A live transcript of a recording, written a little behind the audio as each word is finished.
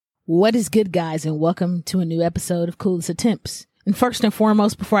What is good, guys, and welcome to a new episode of Clueless Attempts. And first and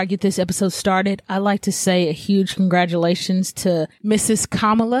foremost, before I get this episode started, I'd like to say a huge congratulations to Mrs.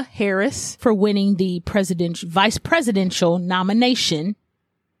 Kamala Harris for winning the vice presidential nomination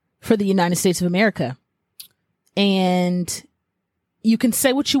for the United States of America. And you can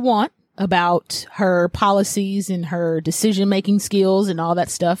say what you want about her policies and her decision-making skills and all that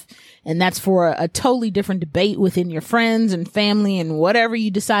stuff. And that's for a totally different debate within your friends and family and whatever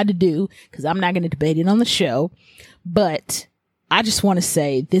you decide to do, because I'm not going to debate it on the show. But I just want to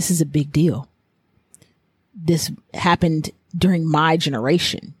say this is a big deal. This happened during my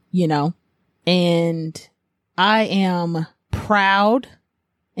generation, you know, and I am proud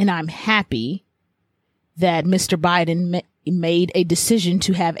and I'm happy that Mr. Biden made a decision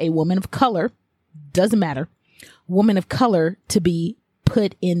to have a woman of color, doesn't matter, woman of color to be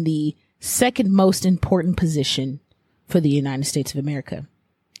put in the second most important position for the United States of America.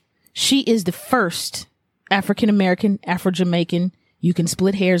 She is the first African-American, Afro-Jamaican. You can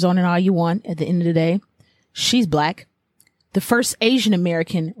split hairs on it all you want. At the end of the day, she's black. The first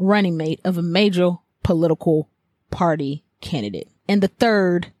Asian-American running mate of a major political party candidate. And the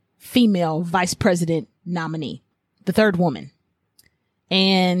third female vice president nominee. The third woman.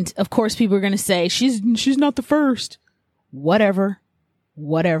 And of course, people are going to say, she's not the first. Whatever.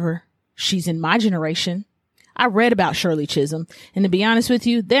 She's in my generation. I read about Shirley Chisholm. And to be honest with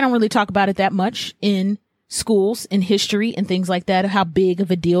you, they don't really talk about it that much in schools, in history and things like that, how big of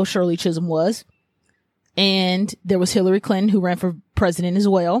a deal Shirley Chisholm was. And there was Hillary Clinton, who ran for president as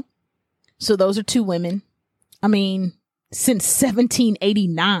well. So those are two women. I mean, since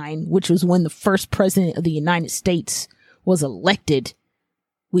 1789, which was when the first president of the United States was elected,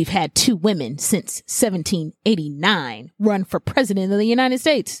 we've had two women since 1789 run for president of the United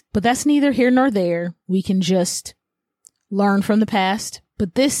States. But that's neither here nor there. We can just learn from the past.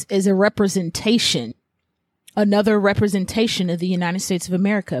 But this is a representation, another representation of the United States of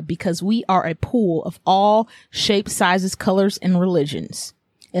America, because we are a pool of all shapes, sizes, colors, and religions,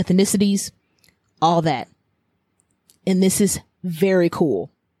 ethnicities, all that. And this is very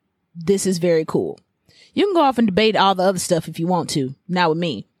cool. This is very cool. You can go off and debate all the other stuff if you want to. Not with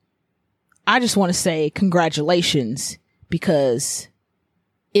me. I just want to say congratulations because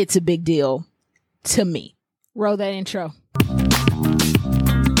it's a big deal to me. Roll that intro.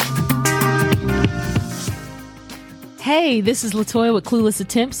 Hey, this is LaToya with Clueless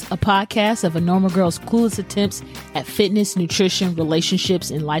Attempts, a podcast of a normal girl's clueless attempts at fitness, nutrition,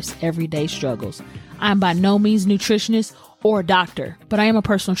 relationships, and life's everyday struggles. I'm by no means a nutritionist or a doctor, but I am a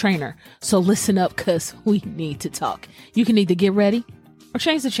personal trainer. So listen up, because we need to talk. You can either get ready or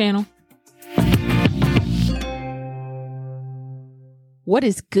change the channel. What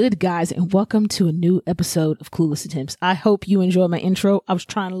is good, guys, and welcome to a new episode of Clueless Attempts. I hope you enjoyed my intro. I was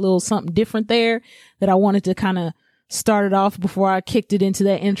trying a little something different there that I wanted to kind of start it off before I kicked it into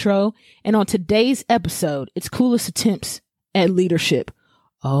that intro. And on today's episode, it's Clueless Attempts at leadership.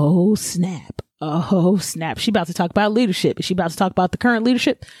 Oh, snap. Oh, snap. She about to talk about leadership. Is she about to talk about the current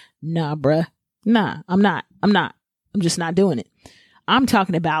leadership? Nah, bruh. Nah, I'm not. I'm just not doing it. I'm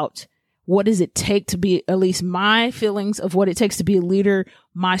talking about what does it take to be, at least my feelings of what it takes to be a leader,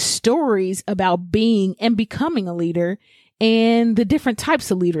 my stories about being and becoming a leader, and the different types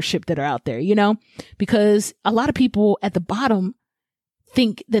of leadership that are out there, you know, because a lot of people at the bottom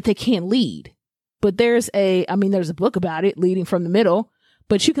think that they can't lead. But there's a book about it, Leading from the Middle.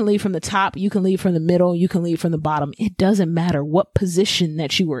 But you can lead from the top, you can lead from the middle, you can lead from the bottom. It doesn't matter what position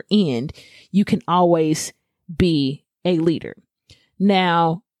that you are in. You can always be a leader.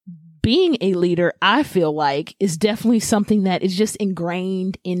 Now, being a leader, I feel like, is definitely something that is just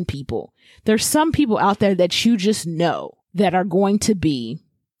ingrained in people. There's some people out there that you just know that are going to be,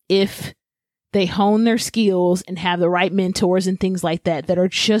 if they hone their skills and have the right mentors and things like that, that are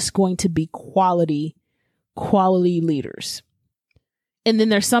just going to be quality leaders. And then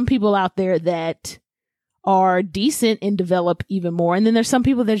there's some people out there that are decent and develop even more. And then there's some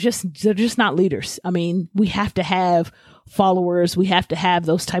people that they're just not leaders. I mean, we have to have followers. We have to have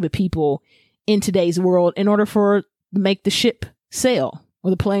those type of people in today's world in order for make the ship sail or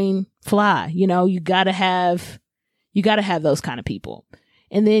the plane fly. You know, you gotta have those kind of people.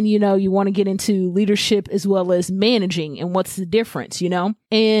 And then, you know, you want to get into leadership as well as managing and what's the difference, you know,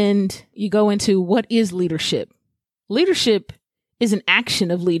 and you go into what is leadership. Leadership is an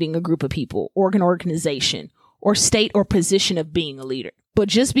action of leading a group of people or an organization or state or position of being a leader. But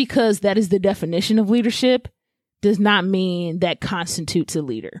just because that is the definition of leadership does not mean that constitutes a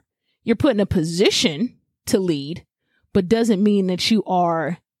leader. You're put in a position to lead, but doesn't mean that you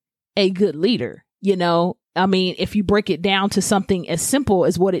are a good leader. You know, I mean, if you break it down to something as simple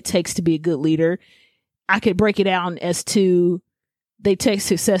as what it takes to be a good leader, I could break it down as to they take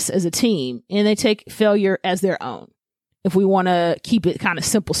success as a team and they take failure as their own. If we want to keep it kind of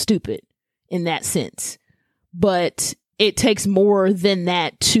simple, stupid in that sense. But it takes more than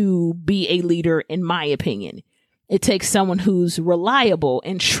that to be a leader, in my opinion. It takes someone who's reliable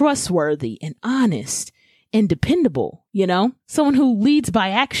and trustworthy and honest and dependable, you know, someone who leads by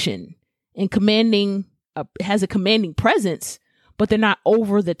action and has a commanding presence, but they're not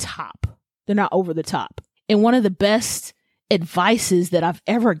over the top. They're not over the top. And one of the best advices that I've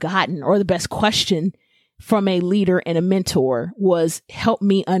ever gotten, or the best question from a leader and a mentor, was help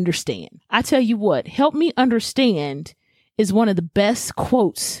me understand. I tell you what, help me understand is one of the best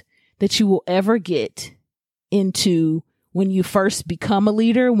quotes that you will ever get into when you first become a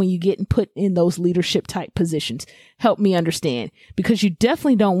leader, when you get put in those leadership type positions. Help me understand, because you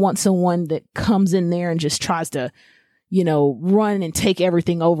definitely don't want someone that comes in there and just tries to, you know, run and take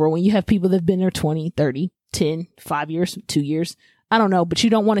everything over when you have people that have been there 20, 30, 10, 5 years, 2 years. I don't know, but you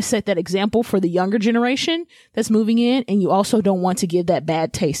don't want to set that example for the younger generation that's moving in. And you also don't want to give that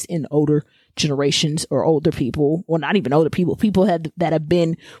bad taste in older generations or older people, or not even older people, that have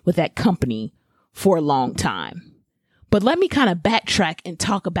been with that company for a long time. But let me kind of backtrack and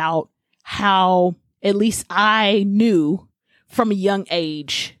talk about how at least I knew from a young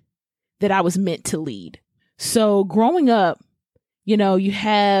age that I was meant to lead. So growing up, you know, you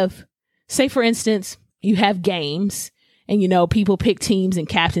have, say for instance, you have games and, you know, people pick teams and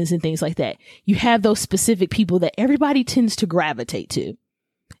captains and things like that. You have those specific people that everybody tends to gravitate to.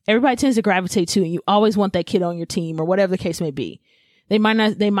 And you always want that kid on your team, or whatever the case may be. They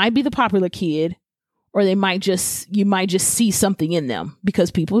might be the popular kid, or you might just see something in them,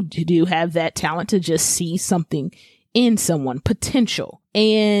 because people do have that talent to just see something in someone, potential.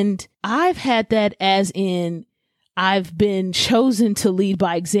 And I've had that, as in I've been chosen to lead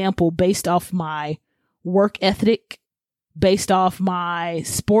by example based off my work ethic, based off my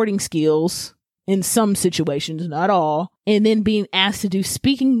sporting skills in some situations, not all, and then being asked to do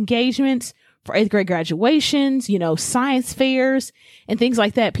speaking engagements for 8th grade graduations, you know, science fairs and things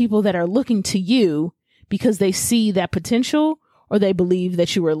like that. People that are looking to you because they see that potential, or they believe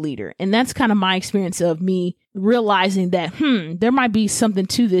that you are a leader. And that's kind of my experience of me realizing that, there might be something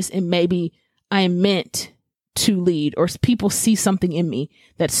to this, and maybe I am meant to lead, or people see something in me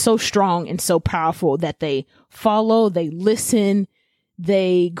that's so strong and so powerful that they follow, they listen,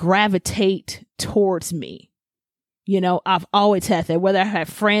 they gravitate towards me. You know, I've always had that. Whether I have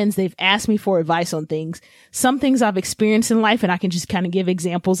friends, they've asked me for advice on things. Some things I've experienced in life, and I can just kind of give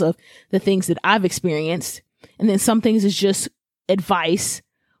examples of the things that I've experienced. And then some things is just advice.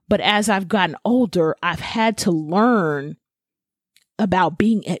 But as I've gotten older, I've had to learn about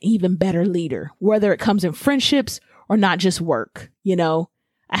being an even better leader, whether it comes in friendships or not just work. You know,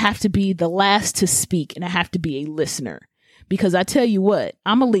 I have to be the last to speak, and I have to be a listener, because I tell you what,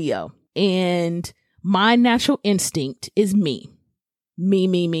 I'm a Leo, and my natural instinct is me.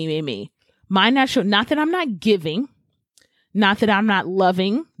 My natural, not that I'm not giving, not that I'm not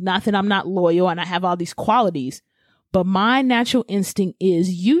loving, not that I'm not loyal, and I have all these qualities, but my natural instinct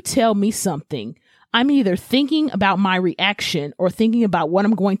is, you tell me something, I'm either thinking about my reaction or thinking about what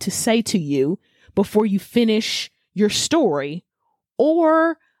I'm going to say to you before you finish your story,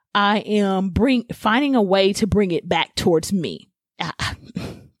 or I am finding a way to bring it back towards me.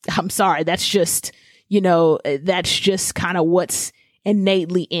 I'm sorry. That's just, that's just kind of what's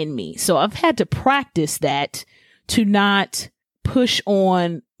innately in me. So I've had to practice that, to not push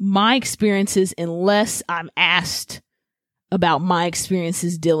on my experiences unless I'm asked about my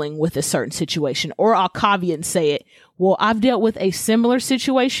experiences dealing with a certain situation. Or I'll caveat and say it, well, I've dealt with a similar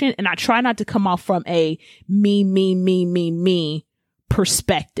situation, and I try not to come off from a me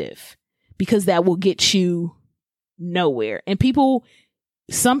perspective, because that will get you nowhere. And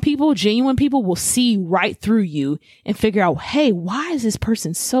some people, genuine people, will see right through you and figure out, hey, why is this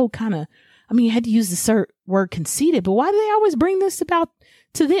person so kind of, I had to use the word conceited, but why do they always bring this about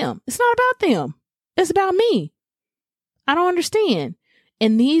to them? It's not about them. It's about me. I don't understand.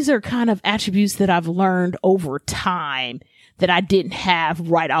 And these are kind of attributes that I've learned over time that I didn't have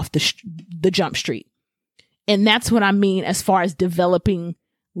right off the jump street. And that's what I mean as far as developing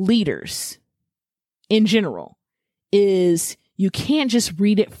leaders in general, is you can't just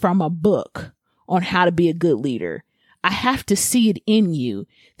read it from a book on how to be a good leader. I have to see it in you.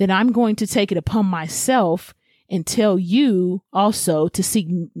 Then I'm going to take it upon myself and tell you also to seek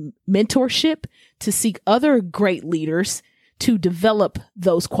mentorship, to seek other great leaders to develop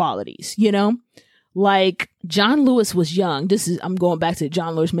those qualities, like John Lewis was young. I'm going back to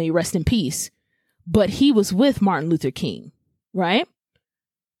John Lewis, may he rest in peace. but he was with Martin Luther King, right?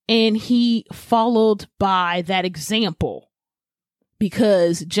 And he followed by that example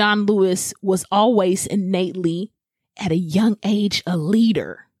because John Lewis was always innately, at a young age, a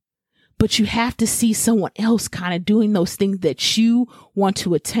leader. But you have to see someone else kind of doing those things that you want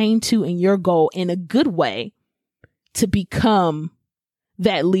to attain to in your goal in a good way to become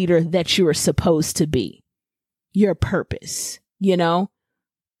that leader that you are supposed to be, your purpose, you know?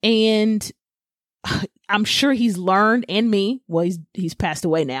 And I'm sure he's learned, and me, well, he's passed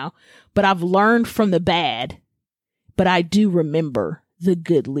away now, but I've learned from the bad, but I do remember the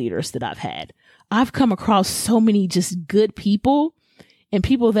good leaders that I've had. I've come across so many just good people and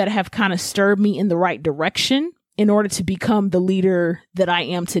people that have kind of stirred me in the right direction in order to become the leader that I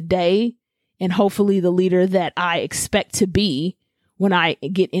am today, and hopefully the leader that I expect to be when I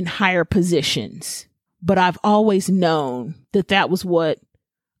get in higher positions. But I've always known that that was what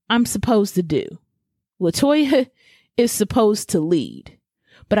I'm supposed to do. LaToya is supposed to lead,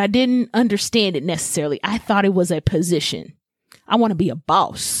 but I didn't understand it necessarily. I thought it was a position. I want to be a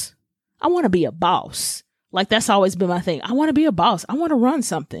boss. I want to be a boss. Like, that's always been my thing. I want to be a boss. I want to run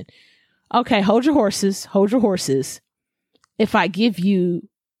something. Okay, hold your horses. Hold your horses. If I give you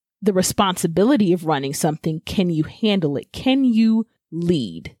the responsibility of running something, can you handle it? Can you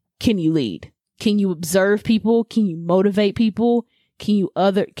lead? Can you lead? Can you observe people? Can you motivate people? Can you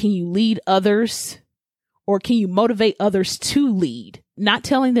lead others? Or can you motivate others to lead? Not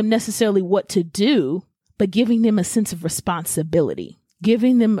telling them necessarily what to do, but giving them a sense of responsibility.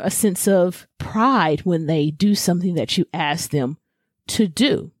 Giving them a sense of pride when they do something that you ask them to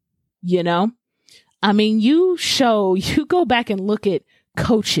do, you know? I mean, you go back and look at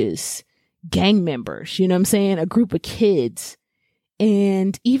coaches, gang members, you know what I'm saying? A group of kids.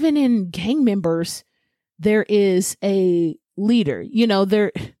 And even in gang members, there is a leader. You know,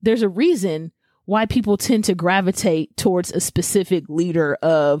 there's a reason why people tend to gravitate towards a specific leader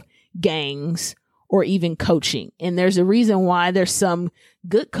of gangs or even coaching. And there's a reason why there's some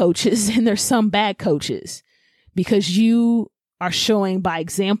good coaches and there's some bad coaches, because you are showing by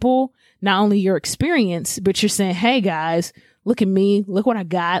example, not only your experience, but you're saying, hey guys, look at me, look what I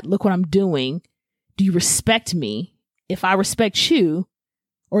got, look what I'm doing. Do you respect me? If I respect you,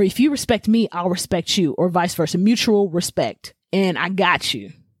 or if you respect me, I'll respect you, or vice versa, mutual respect. And I got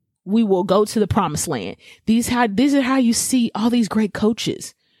you. We will go to the promised land. These are how you see all these great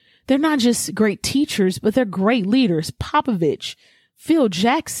coaches. They're not just great teachers, but they're great leaders. Popovich, Phil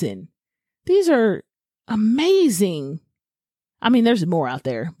Jackson. These are amazing. I mean, there's more out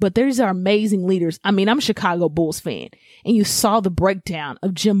there, but these are amazing leaders. I mean, I'm a Chicago Bulls fan, and you saw the breakdown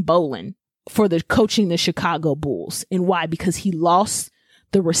of Jim Boylen for the coaching the Chicago Bulls. And why? Because he lost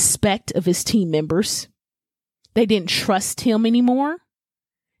the respect of his team members. They didn't trust him anymore.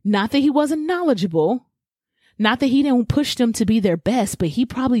 Not that he wasn't knowledgeable. Not that he didn't push them to be their best, but he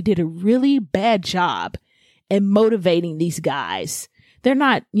probably did a really bad job at motivating these guys. They're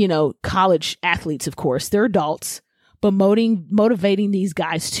not, college athletes, of course. They're adults, but motivating these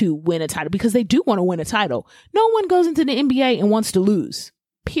guys to win a title, because they do want to win a title. No one goes into the NBA and wants to lose,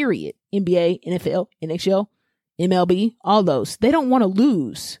 period. NBA, NFL, NHL, MLB, all those. They don't want to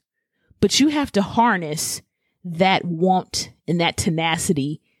lose, but you have to harness that want and that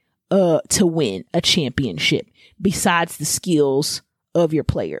tenacity to win a championship, besides the skills of your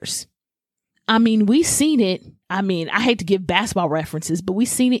players. I mean, we've seen it. I mean, I hate to give basketball references, but we've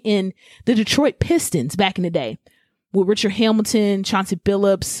seen it in the Detroit Pistons back in the day with Richard Hamilton, Chauncey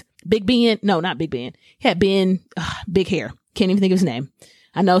Billups, Big Ben. No, not Big Ben. He had Ben, big hair. Can't even think of his name.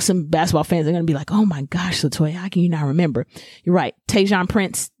 I know some basketball fans are going to be like, oh my gosh, LaToya, how can you not remember? You're right. Tajon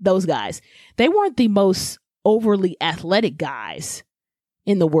Prince, those guys. They weren't the most overly athletic guys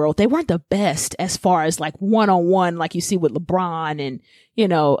in the world. They weren't the best as far as like one-on-one, like you see with LeBron and,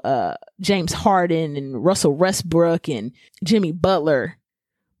 James Harden and Russell Westbrook and Jimmy Butler.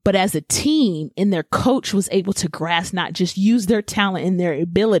 But as a team, and their coach was able to grasp, not just use their talent and their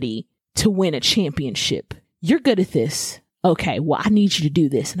ability to win a championship. You're good at this. Okay, well, I need you to do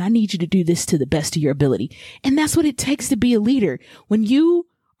this, and I need you to do this to the best of your ability. And that's what it takes to be a leader. When you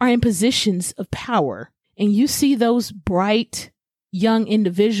are in positions of power and you see those bright young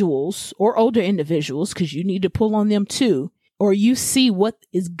individuals or older individuals, because you need to pull on them too, or you see what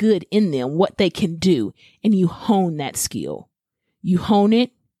is good in them, what they can do, and you hone that skill. You hone it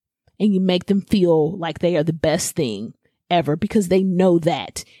and you make them feel like they are the best thing ever, because they know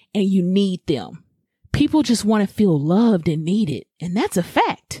that, and you need them. People just want to feel loved and needed. And that's a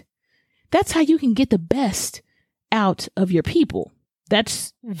fact. That's how you can get the best out of your people.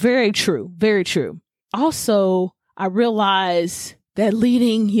 That's very true. Very true. Also, I realize that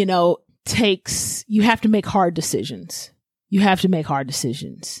leading, you have to make hard decisions. You have to make hard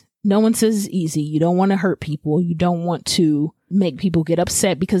decisions. No one says it's easy. You don't want to hurt people. You don't want to make people get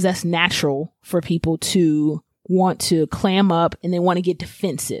upset because that's natural for people to want to clam up and they want to get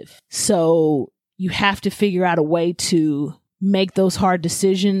defensive. So you have to figure out a way to make those hard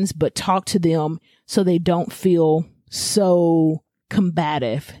decisions, but talk to them so they don't feel so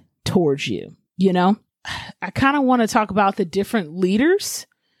combative towards you. You know, I kind of want to talk about the different leaders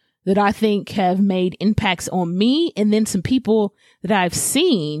that I think have made impacts on me, and then some people that I've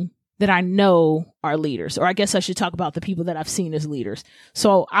seen that I know are leaders. Or I guess I should talk about the people that I've seen as leaders.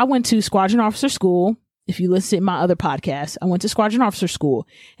 So I went to Squadron Officer School. If you listen to my other podcast, I went to Squadron Officer School,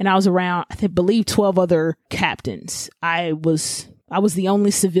 and I was around, I believe 12 other captains. I was the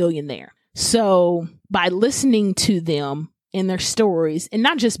only civilian there. So by listening to them and their stories, and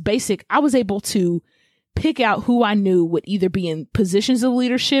not just basic, I was able to pick out who I knew would either be in positions of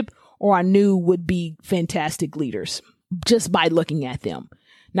leadership or I knew would be fantastic leaders just by looking at them.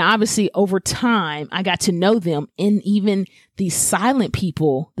 Now, obviously, over time, I got to know them, and even these silent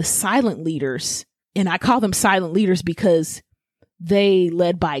people, the silent leaders, and I call them silent leaders because they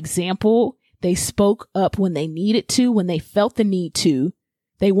led by example. They spoke up when they needed to, when they felt the need to.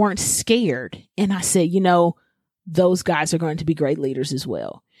 They weren't scared. And I said, you know, those guys are going to be great leaders as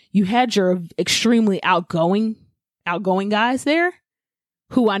well. You had your extremely outgoing guys there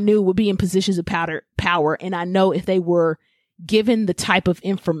who I knew would be in positions of power. And I know if they were given the type of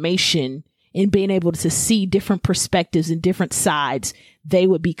information and being able to see different perspectives and different sides, they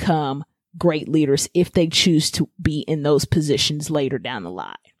would become great leaders if they choose to be in those positions later down the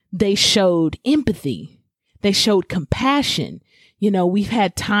line. They showed empathy. They showed compassion. You know, we've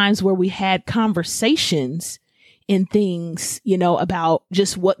had times where we had conversations and things, you know, about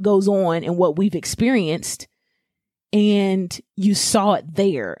just what goes on and what we've experienced. And you saw it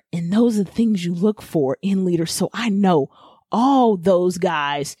there. And those are the things you look for in leaders. So I know all those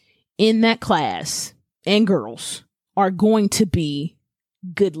guys in that class and girls are going to be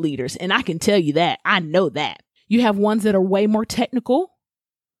good leaders. And I can tell you that. I know that. You have ones that are way more technical,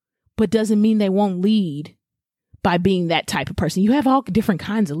 but doesn't mean they won't lead by being that type of person. You have all different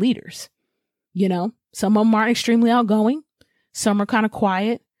kinds of leaders. You know, some of them are extremely outgoing. Some are kind of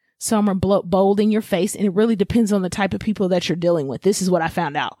quiet. Some are bold in your face. And it really depends on the type of people that you're dealing with. This is what I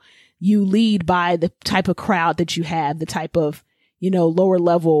found out. You lead by the type of crowd that you have, the type of, you know, lower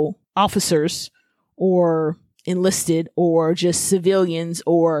level officers or enlisted or just civilians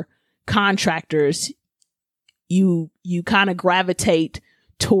or contractors. You kind of gravitate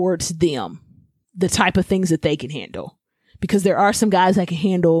towards them, the type of things that they can handle, because there are some guys that can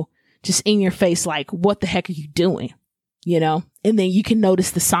handle just in your face, like, what the heck are you doing? You know, and then you can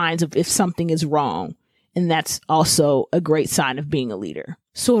notice the signs of if something is wrong. And that's also a great sign of being a leader.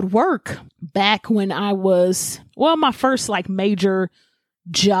 So at work, back when I was, my first like major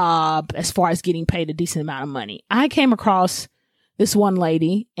job as far as getting paid a decent amount of money, I came across this one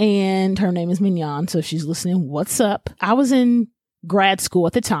lady, and her name is Mignon. So if she's listening, what's up? I was in grad school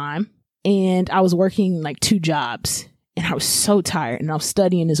at the time, and I was working like 2 jobs, and I was so tired, and I was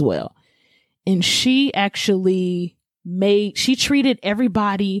studying as well. And she actually she treated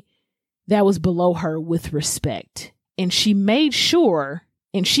everybody that was below her with respect. And she made sure,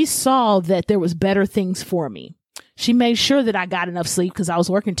 and she saw that there was better things for me. She made sure that I got enough sleep because I was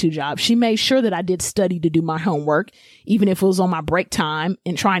working 2 jobs. She made sure that I did study to do my homework, even if it was on my break time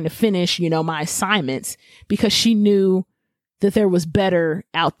and trying to finish, you know, my assignments, because she knew that there was better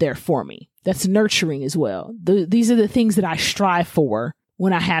out there for me. That's nurturing as well. These are the things that I strive for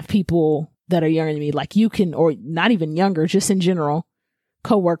when I have people that are younger than me, like you can, or not even younger, just in general,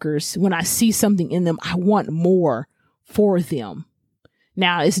 coworkers. When I see something in them, I want more for them.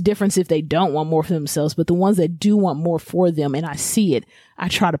 Now, it's a difference if they don't want more for themselves, but the ones that do want more for them, and I see it, I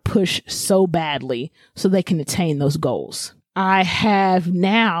try to push so badly so they can attain those goals. I have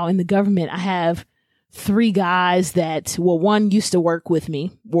now in the government, I have 3 guys that, one used to work with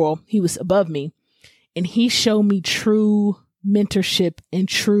me. He was above me, and he showed me true mentorship and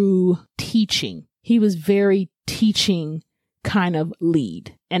true teaching. He was very teaching kind of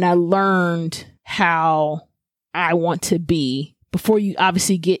lead. And I learned how I want to be before you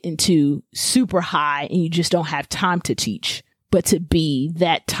obviously get into super high and you just don't have time to teach, but to be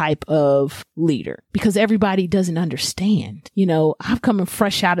that type of leader, because everybody doesn't understand. You know, I'm coming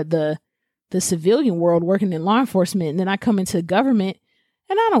fresh out of the civilian world working in law enforcement, and then I come into the government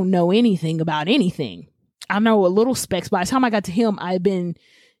and I don't know anything about anything. I know a little specs. By the time I got to him, I had been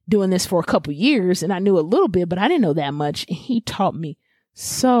doing this for a couple years, and I knew a little bit, but I didn't know that much. And he taught me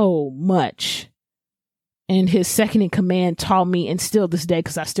so much. and his second in command taught me, and still this day,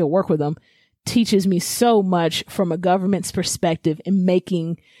 because I still work with him, teaches me so much from a government's perspective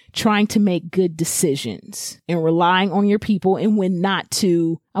in trying to make good decisions and relying on your people. And when not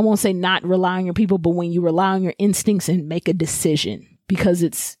to, I won't say not rely on your people, but when you rely on your instincts and make a decision,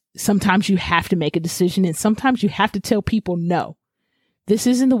 because sometimes you have to make a decision, and sometimes you have to tell people, no, this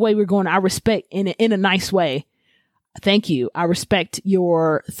isn't the way we're going. I respect in a nice way. Thank you. I respect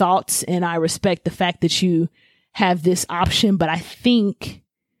your thoughts, and I respect the fact that you have this option, but I think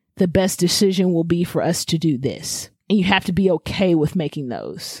the best decision will be for us to do this. And you have to be okay with making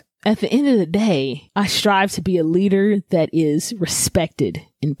those. At the end of the day, I strive to be a leader that is respected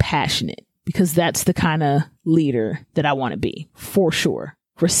and passionate, because that's the kind of leader that I want to be, for sure.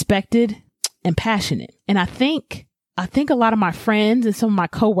 Respected and passionate. And I think a lot of my friends and some of my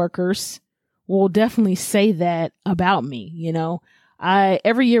coworkers will definitely say that about me. You know,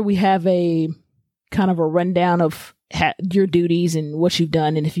 every year we have a kind of a rundown of your duties and what you've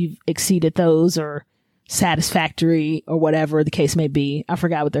done, and if you've exceeded those or satisfactory or whatever the case may be. I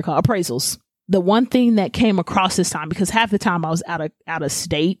forgot what they're called. Appraisals. The one thing that came across this time, because half the time I was out of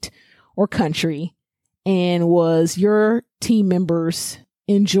state or country, and was your team members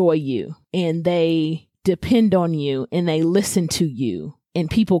enjoy you and they depend on you and they listen to you and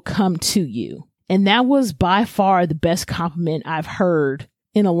people come to you. And that was by far the best compliment I've heard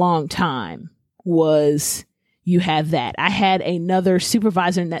in a long time, was you have that. I had another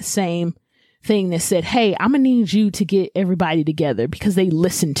supervisor in that same thing that said, hey, I'm going to need you to get everybody together because they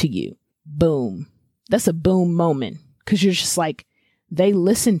listen to you. Boom. That's a boom moment, because you're just like, they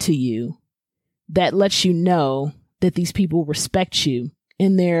listen to you. That lets you know that these people respect you,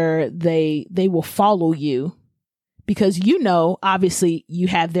 and they will follow you because, you know, obviously you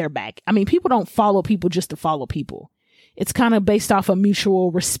have their back. I mean, people don't follow people just to follow people. It's kind of based off a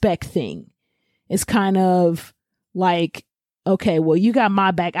mutual respect thing. It's kind of like, okay, well, you got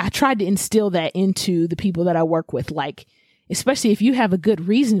my back. I tried to instill that into the people that I work with. Like, especially if you have a good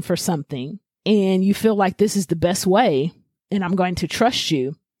reason for something and you feel like this is the best way and I'm going to trust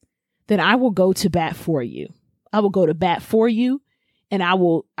you, then I will go to bat for you. I will go to bat for you, and I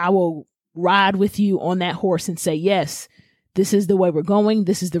will ride with you on that horse and say, yes, this is the way we're going.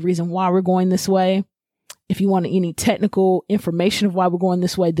 This is the reason why we're going this way. If you want any technical information of why we're going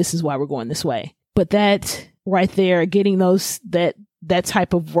this way, this is why we're going this way. But that right there, getting that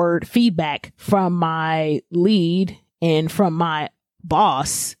type of word feedback from my lead and from my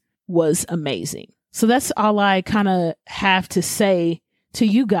boss was amazing. So that's all I kind of have to say to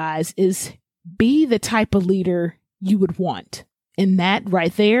you guys, is be the type of leader you would want. And that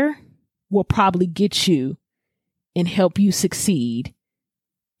right there will probably get you and help you succeed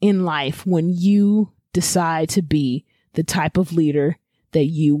in life when you decide to be the type of leader that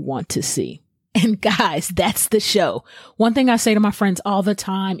you want to see. And guys, that's the show. One thing I say to my friends all the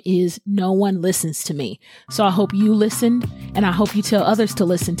time is no one listens to me. So I hope you listened, and I hope you tell others to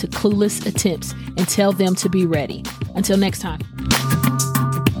listen to Clueless Attempts and tell them to be ready. Until next time.